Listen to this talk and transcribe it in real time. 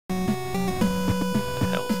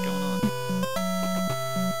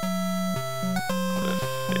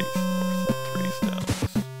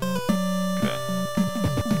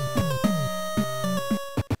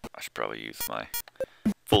probably use my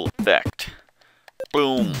full effect.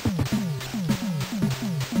 Boom.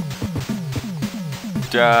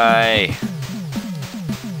 Die.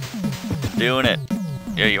 Doing it.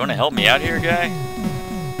 Yeah, you want to help me out here, guy?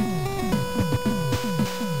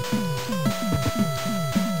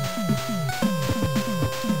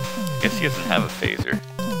 Guess he doesn't have a phaser.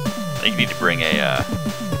 I think you need to bring a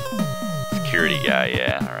security guy.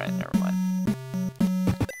 Yeah, alright, never mind.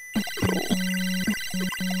 Cool.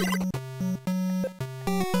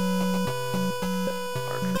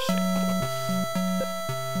 Marker samples.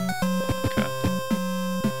 Okay.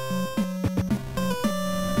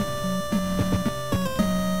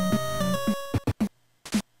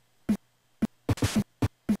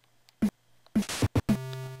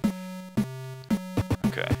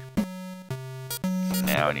 Okay. So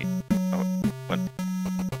now I need... Oh, what?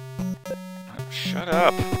 Shut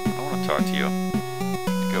up. I don't want to talk to you.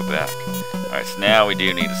 Go back. Alright, so now we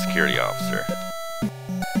do need a security officer.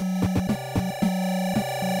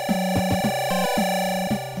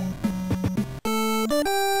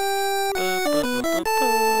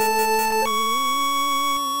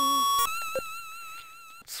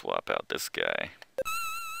 Swap out this guy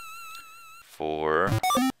for...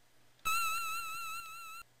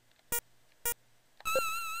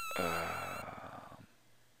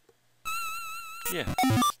 yeah,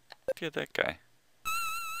 get that guy.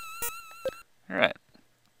 Alright.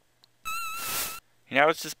 You know, I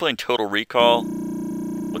was just playing Total Recall,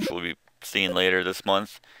 which we'll be seeing later this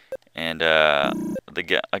month, and a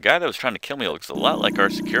guy that was trying to kill me looks a lot like our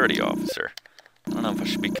security officer. I don't know if I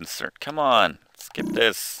should be concerned. Come on, skip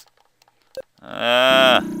this.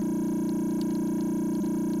 I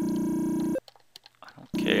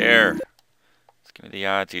don't care. Just give me the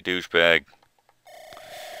odds, you douchebag.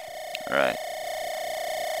 Alright.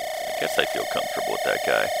 I guess I feel comfortable with that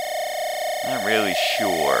guy. Not really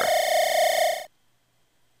sure.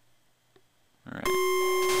 Alright.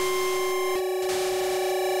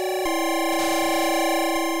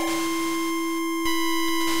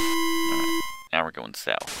 Alright. Now we're going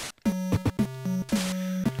south.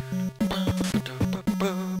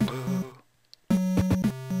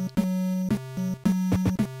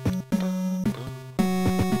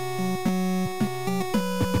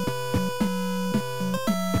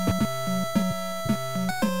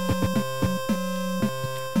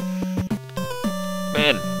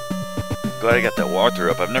 Man, glad I got that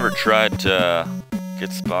walkthrough up. I've never tried to get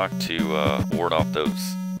Spock to ward off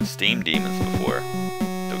those steam demons before.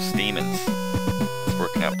 Those steamins. It's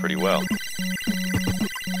working out pretty well.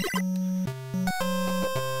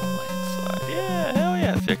 Landslide. Yeah, hell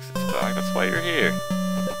yeah, fix it, Spock. That's why you're here.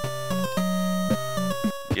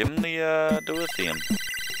 Give him the dilithium.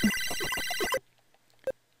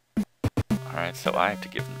 Alright, so I have to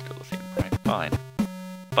give him the dilithium. Alright, fine.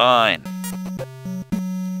 Fine.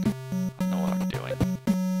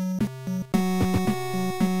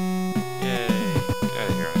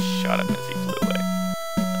 Shot him as he flew away.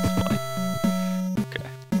 That's funny. Okay.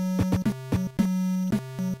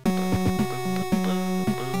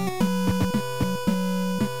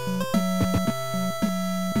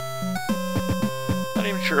 Not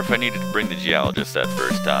even sure if I needed to bring the geologist that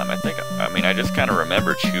first time. I mean, I just kind of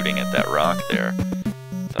remembered shooting at that rock there.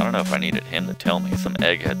 So I don't know if I needed him to tell me. Some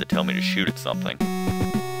egghead to tell me to shoot at something.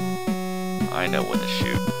 I know when to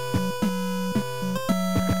shoot.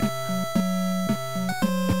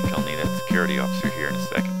 Security officer here in a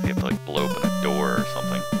second. We have to like blow open a door or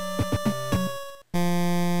something.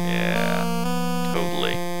 Yeah,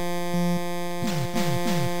 totally.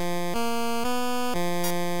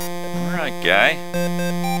 Alright, guy.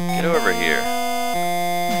 Get over here.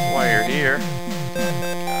 That's why you're here. Gosh.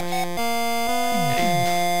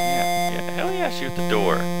 Yeah, hell yeah, shoot the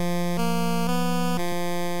door.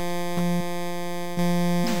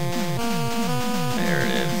 There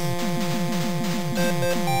it is.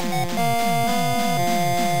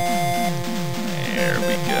 There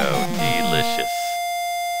we go. Delicious.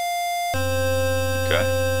 Okay.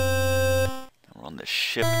 We're on the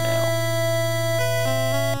ship now.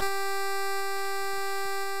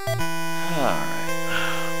 Alright.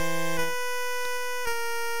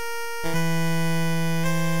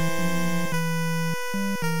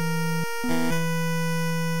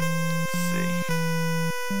 Let's see.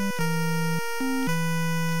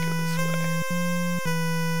 Let's go this way.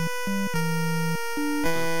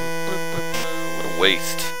 What a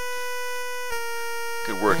waste.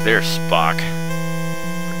 Good work there, Spock.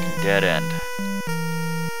 Freaking dead end.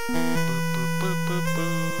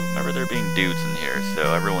 Remember, there being dudes in here,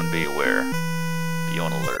 so everyone be aware. Be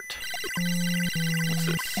on alert. What's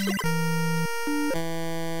this?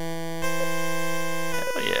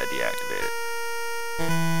 Hell yeah, deactivate it.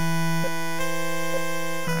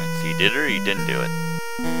 Alright, so you did it or you didn't do it?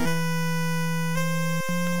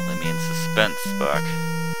 Don't leave me in suspense, Spock.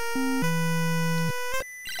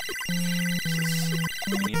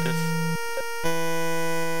 You need this?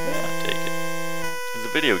 Yeah, take it. It's a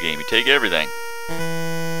video game, you take everything.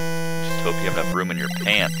 Just hope you have enough room in your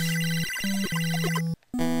pants.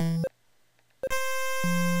 Alright,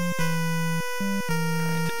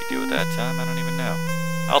 did you do it that time? I don't even know.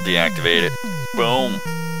 I'll deactivate it. Boom!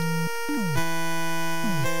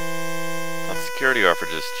 Thought the security officer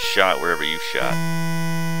just shot wherever you shot.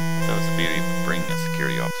 That was the beauty of bringing a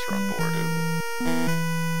security officer on board. Ooh.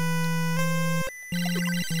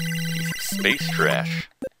 Piece of space trash.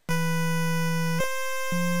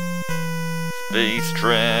 Space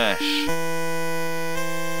trash.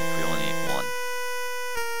 We only need one.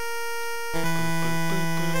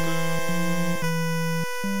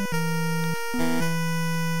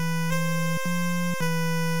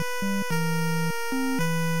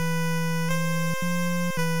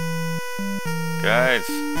 Guys,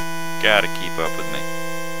 gotta keep up with me.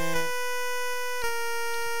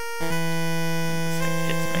 This thing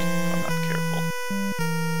hits me if I'm not careful.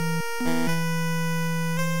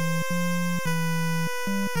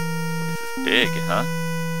 This is big, huh?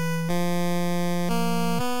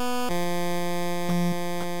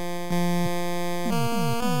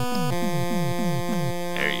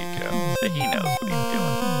 There you go. So he knows what he's doing.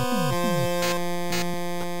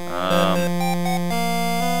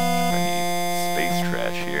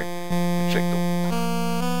 Here. Check the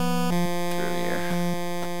through here.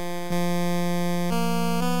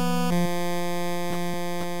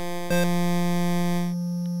 Okay.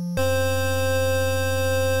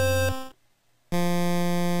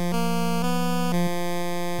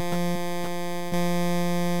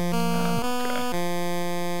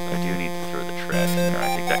 So I do need to throw the trash in there. I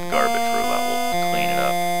think that garbage robot will clean it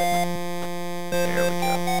up. There we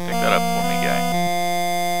go. Pick that up for me, guy.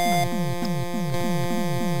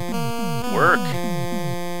 Work.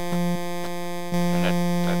 And I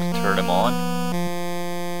have to turn him on.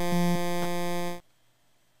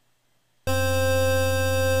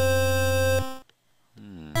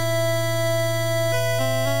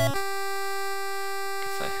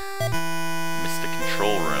 Guess I missed the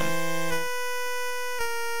control room.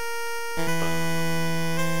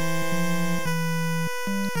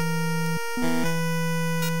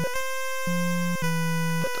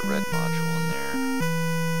 Put the red module in there.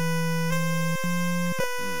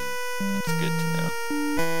 That's good to know.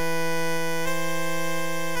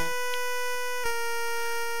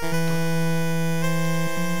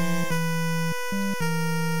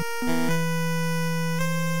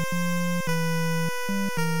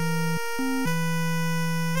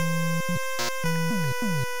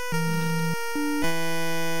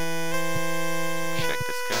 Check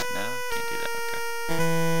this guy. No, can't do that. Okay.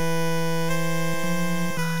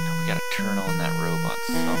 No, we gotta turn on that robot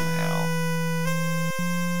somehow.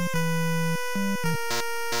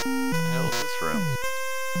 What the hell is this room?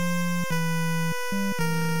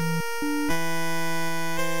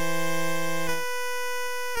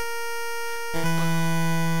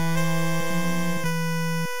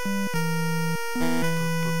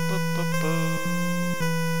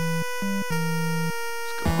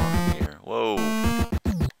 What's going on here? Whoa.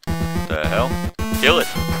 What the hell? Kill it!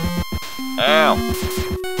 Ow!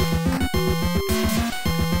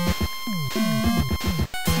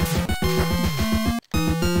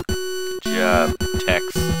 Good job, Tex.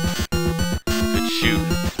 Good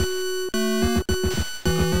shooting.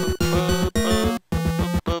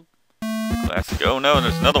 Classic. Oh no,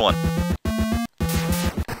 there's another one.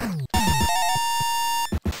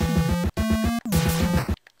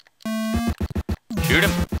 Shoot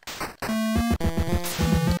him.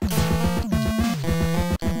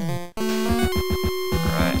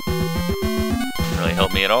 Alright. Didn't really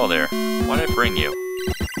help me at all there. Why did I bring you?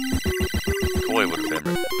 Koi would have been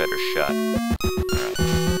a better shot.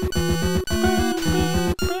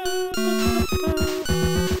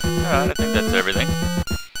 Alright, I think that's everything.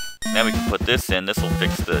 Now we can put this in. This will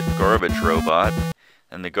fix the garbage robot.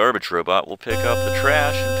 And the garbage robot will pick up the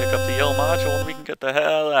trash and pick up the yellow module, and we can get the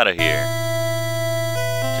hell out of here.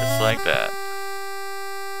 Just like that.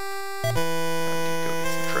 I need to go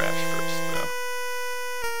get some trash first, though.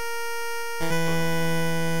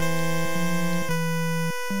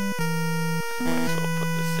 Might as well put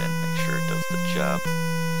this in, make sure it does the job.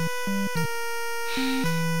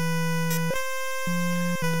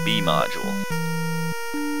 The B module.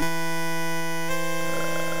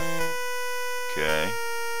 Okay.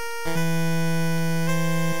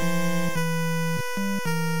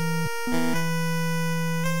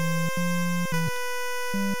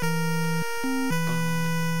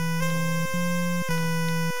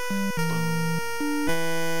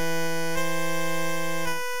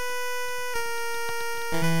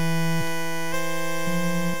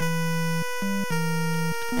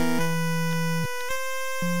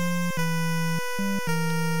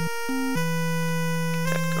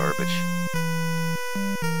 Garbage.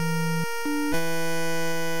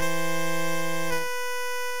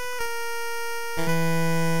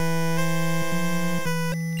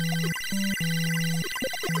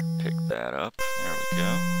 Pick that up. There we go.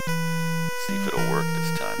 Let's see if it'll work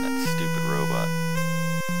this time, that stupid robot.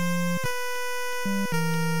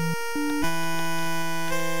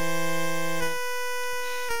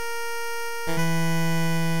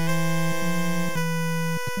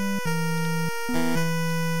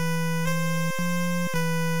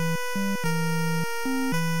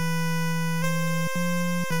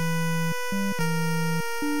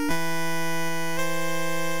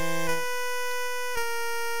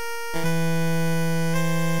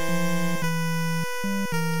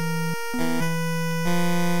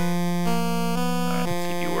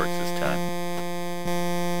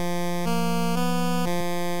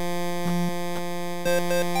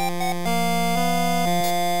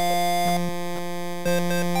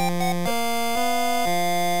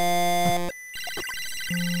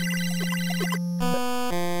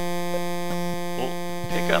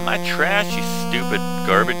 Pick up my trash, you stupid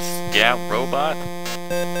garbage scout robot.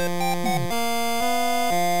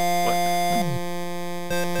 What?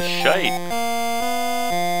 Shite.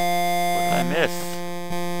 What did I miss?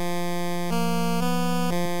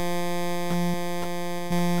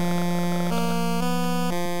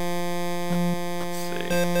 Let's see.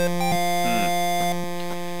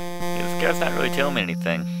 Yeah, this guy's not really telling me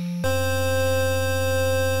anything.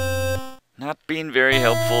 Not being very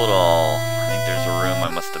helpful at all. I think there's a room I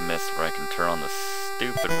must have missed where I can turn on the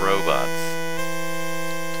stupid robots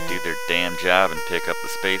to do their damn job and pick up the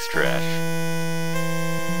space trash.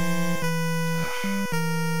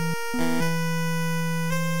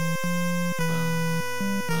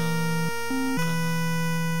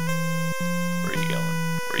 Where are you going?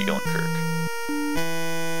 Where are you going, Kirk?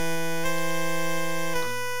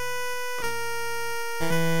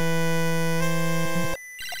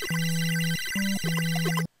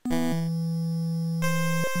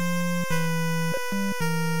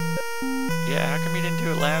 Yeah, how come you didn't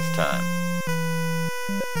do it last time?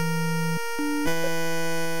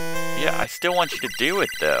 Yeah, I still want you to do it,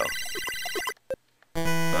 though.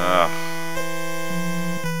 Ugh.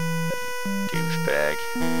 Douchebag.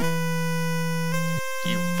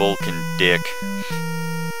 You Vulcan dick.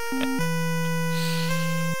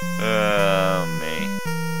 Oh, me.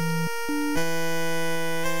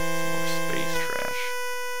 Some more space trash.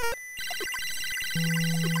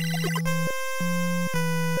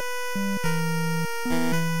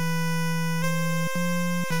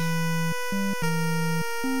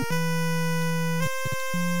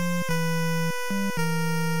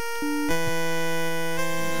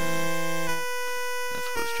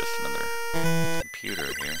 Computer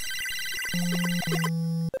here.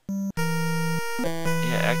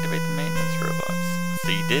 Yeah, activate the maintenance robots. So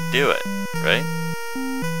you did do it, right?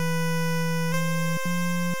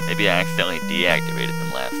 Maybe I accidentally deactivated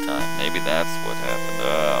them last time. Maybe that's what happened.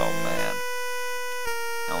 Oh man.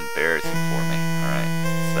 How embarrassing for me. Alright.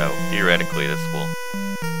 So theoretically this will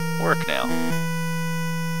work now.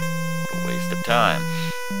 What a waste of time.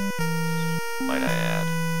 Might I add.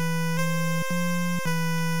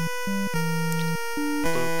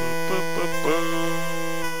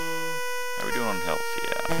 How are we doing on health?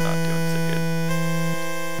 Yeah, I'm not doing so good.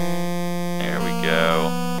 There we go.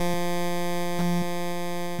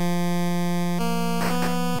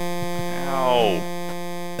 Ow.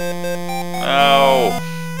 Ow.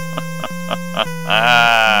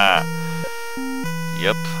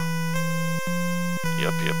 Yep.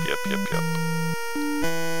 Yep.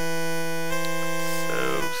 So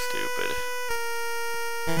stupid.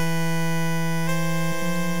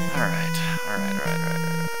 Alright.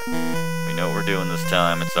 We know what we're doing this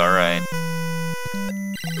time, it's alright.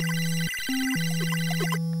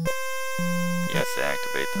 Yes,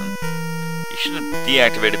 activate them. You should have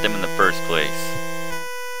deactivated them in the first place.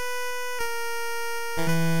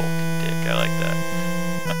 Vulcan dick, I like that.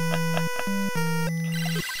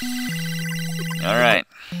 Alright.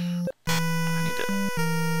 I need to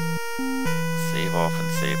save off and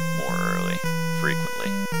save more early, frequently.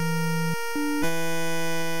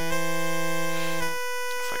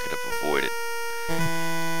 Avoided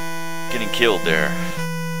getting killed there.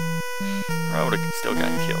 Or I would have still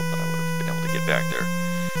gotten killed, but I would have been able to get back there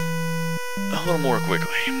a little more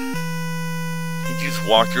quickly. He You just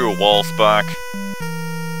walk through a wall, Spock.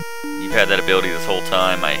 You've had that ability this whole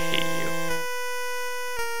time. I hate you.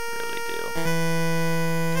 Really do.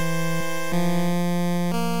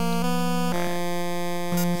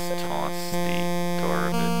 Alright. Let's toss the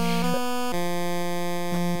garbage.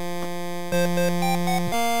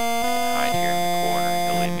 Hide here in the corner.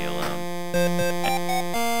 You'll leave me alone.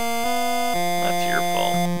 That's your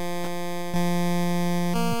fault.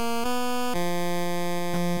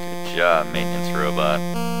 Good job, maintenance robot.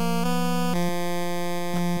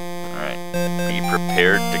 Be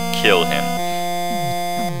prepared to kill him. I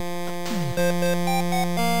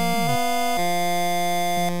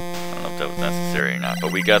don't know if that was necessary or not,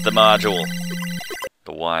 but we got the module.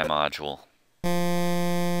 The Y module.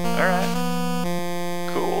 Alright.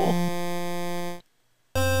 Cool.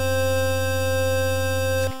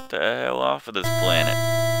 Let's get the hell off of this planet.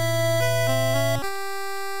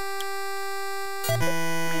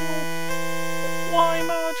 Y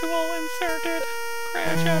module inserted.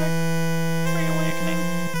 Cryogenic. Reawakening.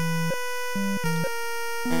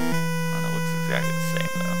 I don't know, it looks exactly the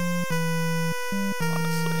same though.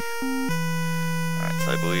 Honestly. Alright, so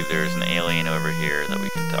I believe there's an alien over here that we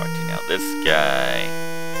can talk to now. This guy,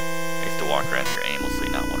 I used to walk around here aimlessly,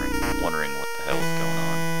 not wondering what the hell was going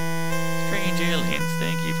on. Strange aliens,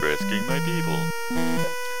 thank you for rescuing my people.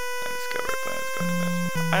 I discovered a plan is going to mess.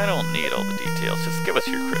 I don't need all the details, just give us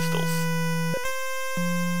your crystals.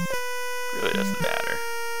 Really doesn't matter.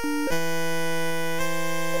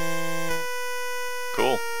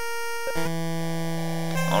 Cool.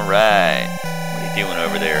 Alright. What are you doing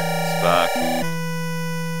over there, Spock?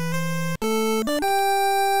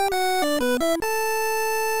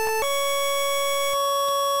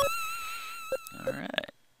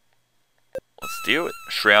 Alright. Let's do it.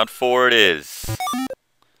 Shroud 4 it is.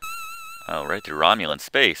 Oh, right through Romulan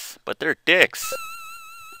space. But they're dicks.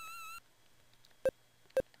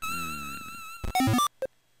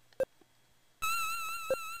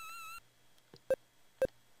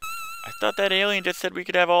 I thought that alien just said we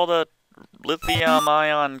could have all the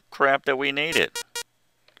lithium-ion crap that we needed.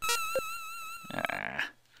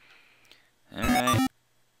 Alright.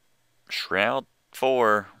 Shroud 4,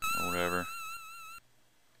 or whatever.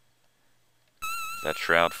 Is that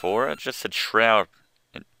Shroud 4? It just said Shroud.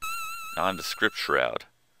 Nondescript Shroud.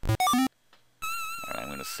 Alright, I'm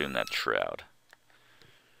going to assume that's Shroud.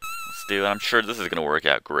 Let's do it. I'm sure this is going to work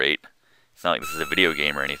out great. It's not like this is a video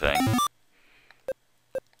game or anything.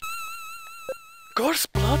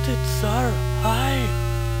 Gore-spotted, sir. Hi.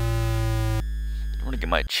 I want to get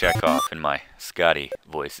my check off and my Scotty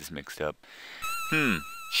voices mixed up.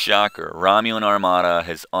 Shocker. Romulan Armada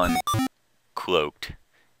has uncloaked.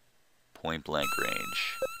 Point blank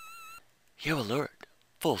range. You alert.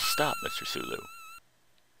 Full stop, Mr. Sulu.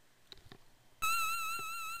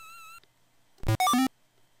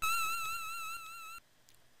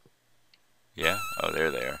 Yeah? Oh,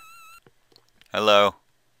 they're there. Hello.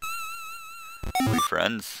 Are we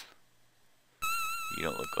friends? You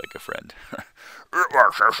don't look like a friend.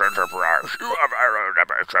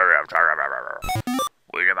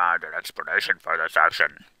 We demand an explanation for this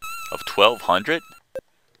action. Of 1,200?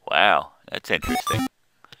 Wow, that's interesting.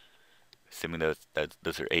 Assuming those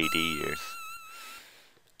are AD years.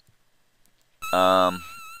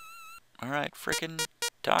 Alright, frickin'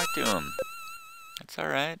 talk to him. That's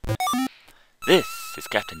alright. This is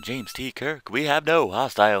Captain James T. Kirk. We have no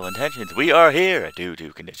hostile intentions. We are here due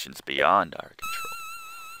to conditions beyond our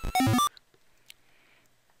control.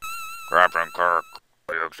 Captain Kirk,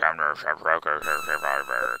 the examiners have records of your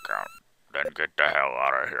account. Then get the hell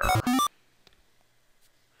out of here.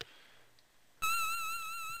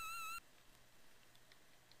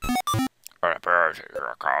 It appears that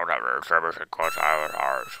your account of your service in close eye with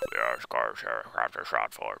ours. We are scores here, Captain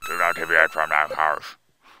Shot 4. Do not deviate from that course.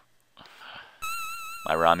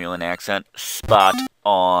 My Romulan accent? Spot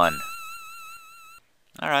on.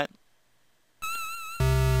 Alright.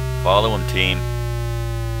 Follow him, team.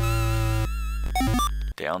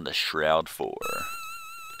 Down to Shroud 4.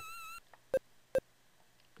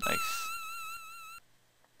 Nice.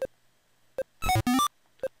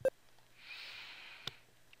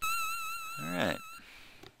 Alright.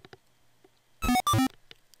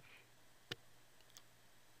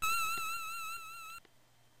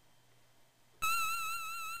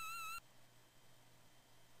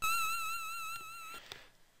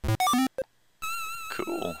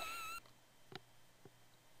 Cool.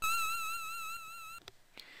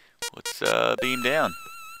 Let's beam down.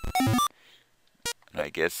 And I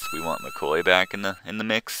guess we want McCoy back in the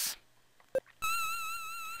mix.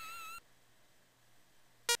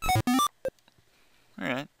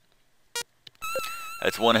 Alright.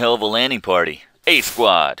 That's one hell of a landing party. A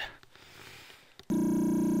Squad.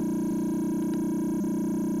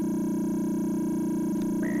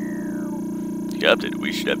 Captain,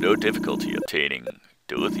 we should have no difficulty obtaining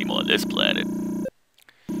dilithium on this planet.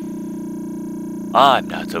 I'm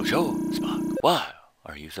not so sure, Spock. Why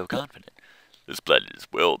are you so confident? This planet is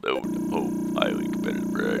well known to home highly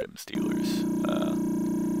competitive random stealers.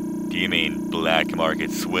 Do you mean black market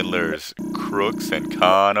swindlers, crooks, and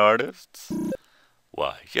con artists?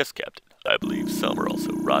 Why, yes, Captain. I believe some are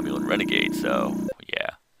also Romulan renegades, so,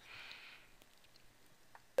 yeah.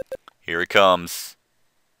 Here it comes.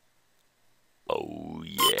 Oh,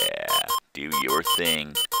 yeah. Do your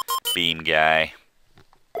thing, beam guy.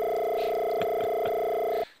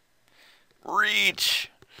 Reach!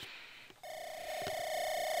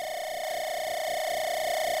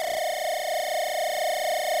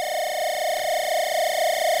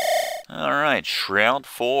 Alright, Shroud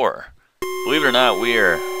 4. Believe it or not, we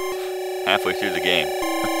are halfway through the game. Alright.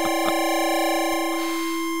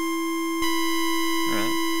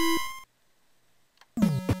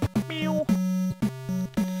 Meow.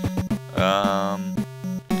 Yeah,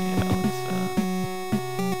 let's,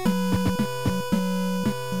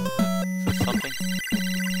 is this something?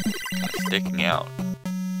 Kind of sticking out.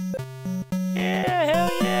 Yeah, hell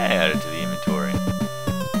yeah! Add it to the inventory.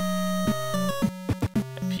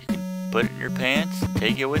 If you can put it in your pants and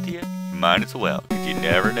take it with you, you might as well, because you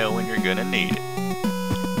never know when you're gonna need it.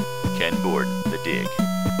 Ken Gordon, The Dig.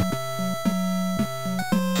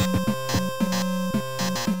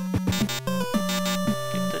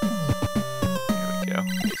 There we go. I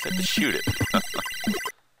just had to shoot it.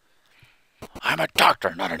 I'm a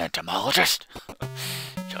doctor, not an entomologist.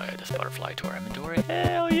 Shall I add this butterfly to our inventory?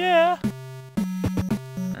 Hell yeah!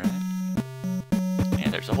 Alright.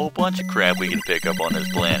 And there's a whole bunch of crap we can pick up on this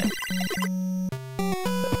planet.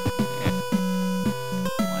 Yeah.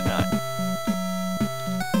 Why not?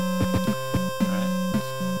 Alright,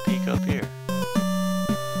 let's peek up here.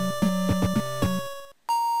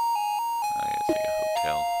 Oh, yeah, it's like a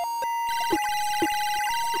hotel.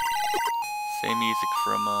 Same music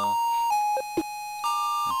from, oh, why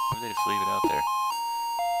did they just leave it out there?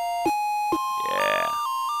 Yeah.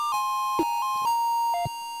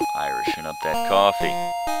 Irishing up that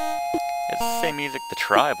coffee. It's the same music the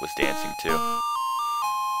tribe was dancing to. What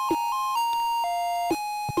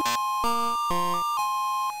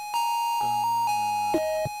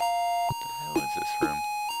the hell is this room?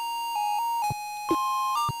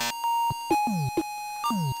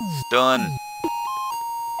 Stun!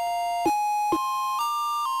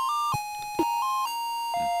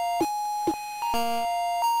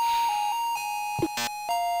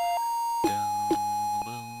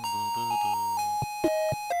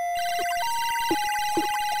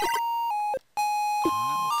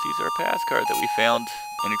 Our pass card that we found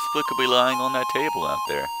inexplicably lying on that table out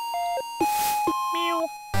there. Meow.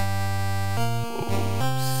 Whoa,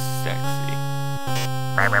 sexy.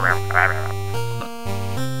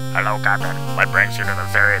 Hello, Captain. What brings you to the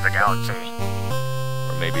area of the galaxy?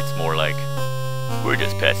 Or maybe it's more like, we're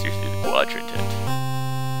just passing through the quadrant and...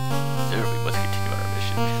 Sir, we must continue on our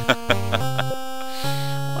mission.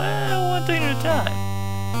 Well, one thing at a time.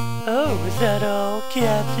 Oh, is that all,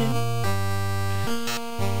 Captain?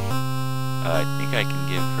 I think I can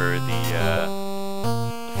give her the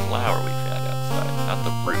flower we found outside. Not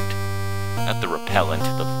the root. Not the repellent,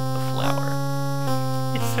 the flower.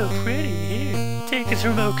 It's so pretty. Here, take this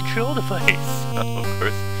remote control device. Oh, of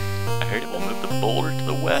course. I heard it will move the boulder to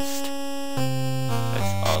the west.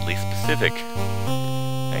 That's oddly specific.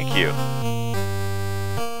 Thank you.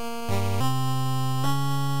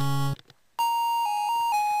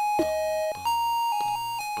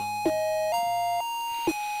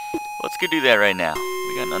 Let's go do that right now.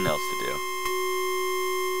 We got nothing else to do.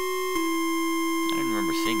 I didn't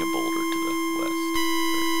remember seeing a boulder to the west.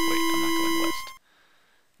 Wait, I'm not going west.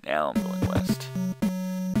 Now I'm going west.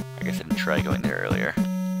 I guess I didn't try going there earlier.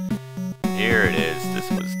 Here it is. This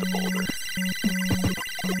was the boulder.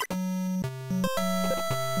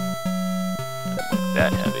 Doesn't look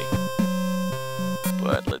that heavy.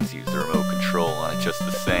 But let's use the remote control on it just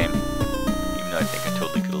the same. Even though I think I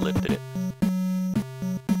totally could have lifted it.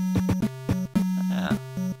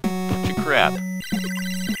 Crap.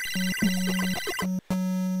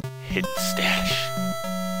 Hidden stash.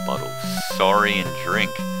 Bottle of Saurian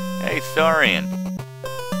drink. Hey, Saurian.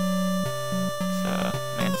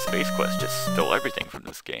 Man, Space Quest just stole everything from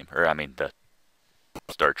this game. Or, I mean, the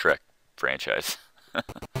Star Trek franchise.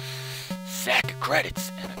 Sack of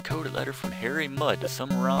credits and a coded letter from Harry Mudd to some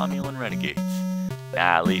Romulan renegades.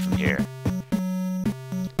 Nah, leave him here.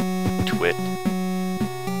 Twit.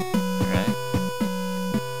 Alright.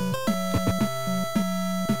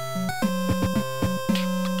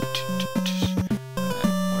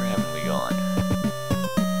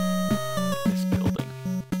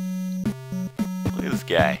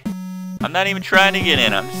 guy. I'm not even trying to get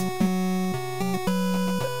in. I'm just...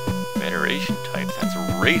 Federation types. That's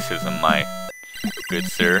racism, my good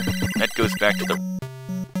sir. That goes back to the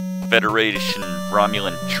Federation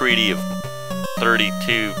Romulan Treaty of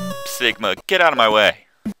 32 Sigma. Get out of my way.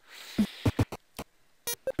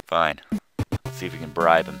 Fine. Let's see if we can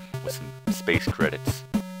bribe him with some space credits.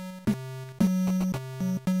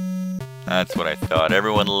 That's what I thought.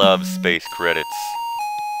 Everyone loves space credits.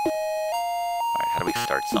 Alright, how do we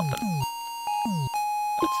start something?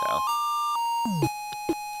 That's how.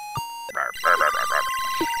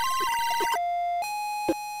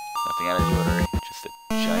 Nothing out of the ordinary. Just a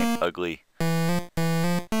giant, ugly...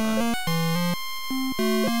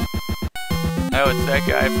 Oh, it's that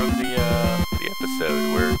guy from the episode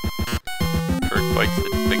where Kurt fights the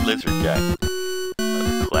big lizard guy.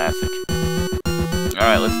 That's a classic.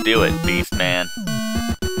 Alright, let's do it, Beast Man.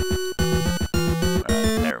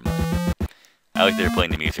 Alright, never mind. I like they were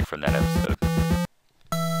playing the music from that episode.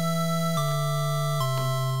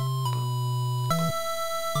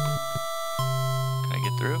 Can I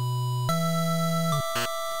get through?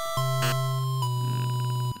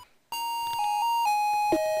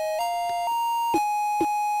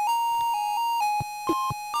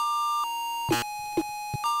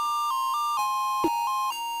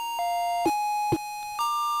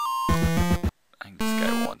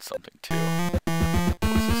 Something too. What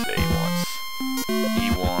does it say he wants? He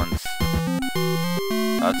wants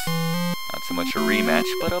not so much a rematch,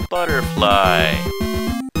 but a butterfly.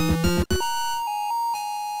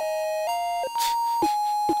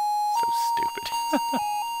 So stupid.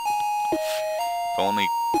 If only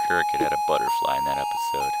Kirk had had a butterfly in that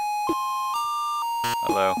episode.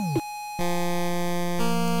 Hello.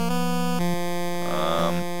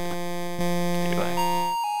 Do I? I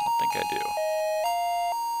don't think I do.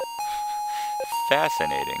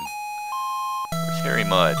 Fascinating. Where's Harry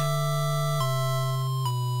Mudd?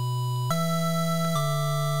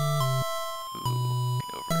 Ooh,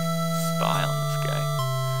 get over spy on this guy.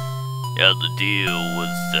 Now the deal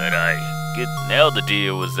was that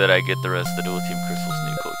I get the rest of the Lithium Crystal's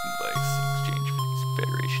new cloaking device in exchange for these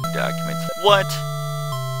Federation documents. What?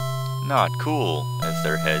 Not cool, as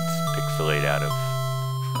their heads pixelate out of.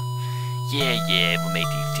 Yeah, we'll make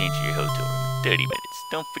the exchange in your hotel room in 30 minutes.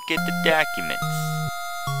 Don't forget the documents.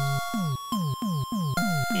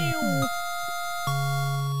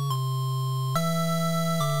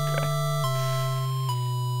 Okay.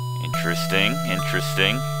 Interesting.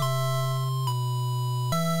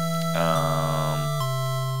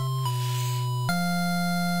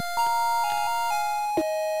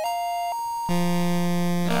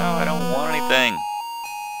 No, I don't want anything.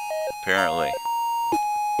 Apparently.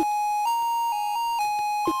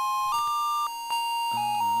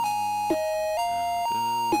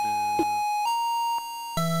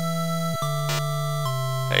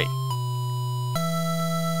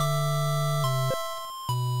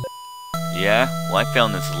 Yeah? Well, I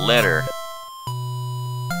found this letter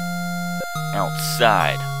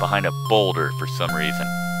outside, behind a boulder for some reason.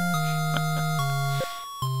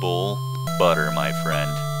 Bull butter, my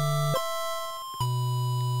friend.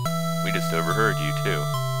 We just overheard you, too.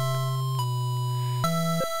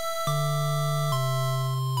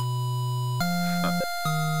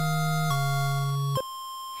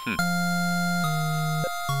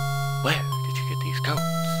 Where did you get these coats?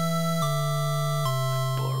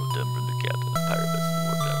 I borrowed them from the captain of the pirate vessel who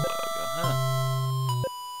worked out a while ago, huh?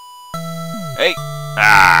 Hey!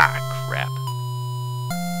 Ah, crap.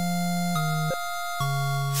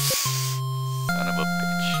 Son of a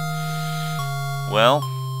bitch. Well.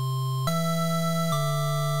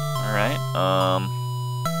 Alright,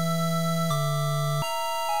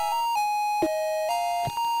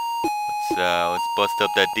 let's bust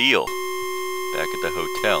up that deal back at the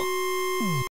hotel.